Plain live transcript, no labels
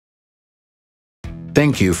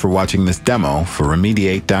Thank you for watching this demo for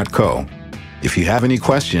Remediate.co. If you have any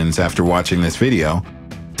questions after watching this video,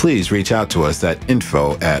 please reach out to us at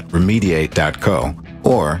info@remediate.co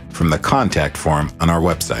or from the contact form on our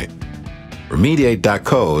website.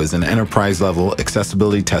 Remediate.co is an enterprise-level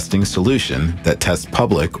accessibility testing solution that tests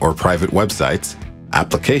public or private websites,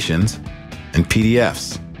 applications, and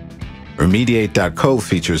PDFs. Remediate.co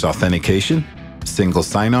features authentication, single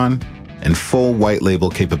sign-on, and full white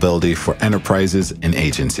label capability for enterprises and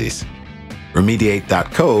agencies.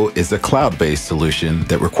 Remediate.co is a cloud-based solution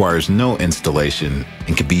that requires no installation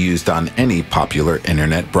and can be used on any popular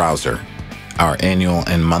internet browser. Our annual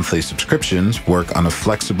and monthly subscriptions work on a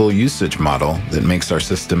flexible usage model that makes our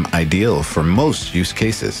system ideal for most use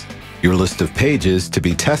cases. Your list of pages to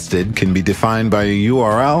be tested can be defined by a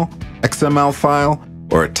URL, XML file,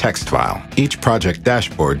 or a text file. Each project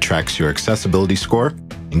dashboard tracks your accessibility score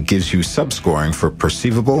and gives you subscoring for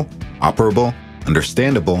perceivable, operable,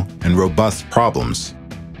 understandable, and robust problems.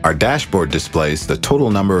 Our dashboard displays the total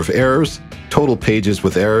number of errors, total pages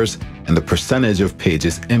with errors, and the percentage of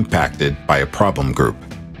pages impacted by a problem group.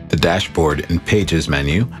 The dashboard and pages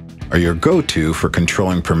menu are your go-to for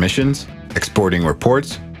controlling permissions, exporting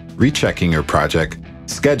reports, rechecking your project,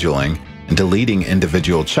 scheduling, and deleting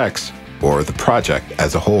individual checks or the project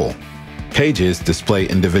as a whole. Pages display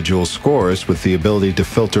individual scores with the ability to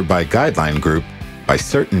filter by guideline group, by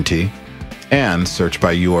certainty, and search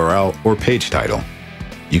by URL or page title.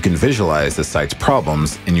 You can visualize the site's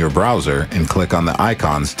problems in your browser and click on the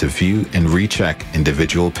icons to view and recheck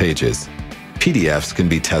individual pages. PDFs can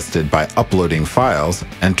be tested by uploading files,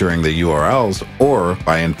 entering the URLs, or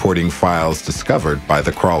by importing files discovered by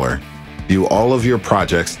the crawler. View all of your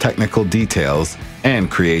project's technical details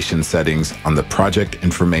and creation settings on the project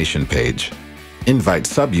information page. Invite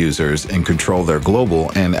sub-users and control their global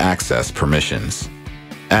and access permissions.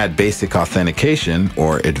 Add basic authentication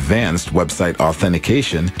or advanced website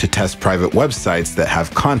authentication to test private websites that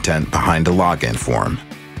have content behind a login form.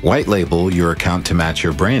 White label your account to match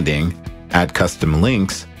your branding, add custom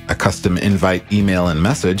links, a custom invite email and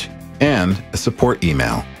message, and a support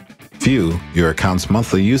email. View your account's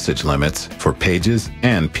monthly usage limits for pages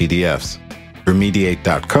and PDFs.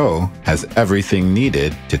 Remediate.co has everything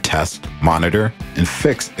needed to test, monitor, and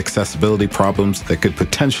fix accessibility problems that could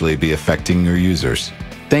potentially be affecting your users.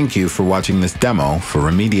 Thank you for watching this demo for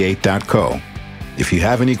Remediate.co. If you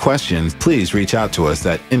have any questions, please reach out to us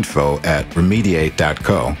at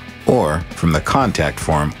info@remediate.co or from the contact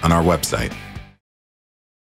form on our website.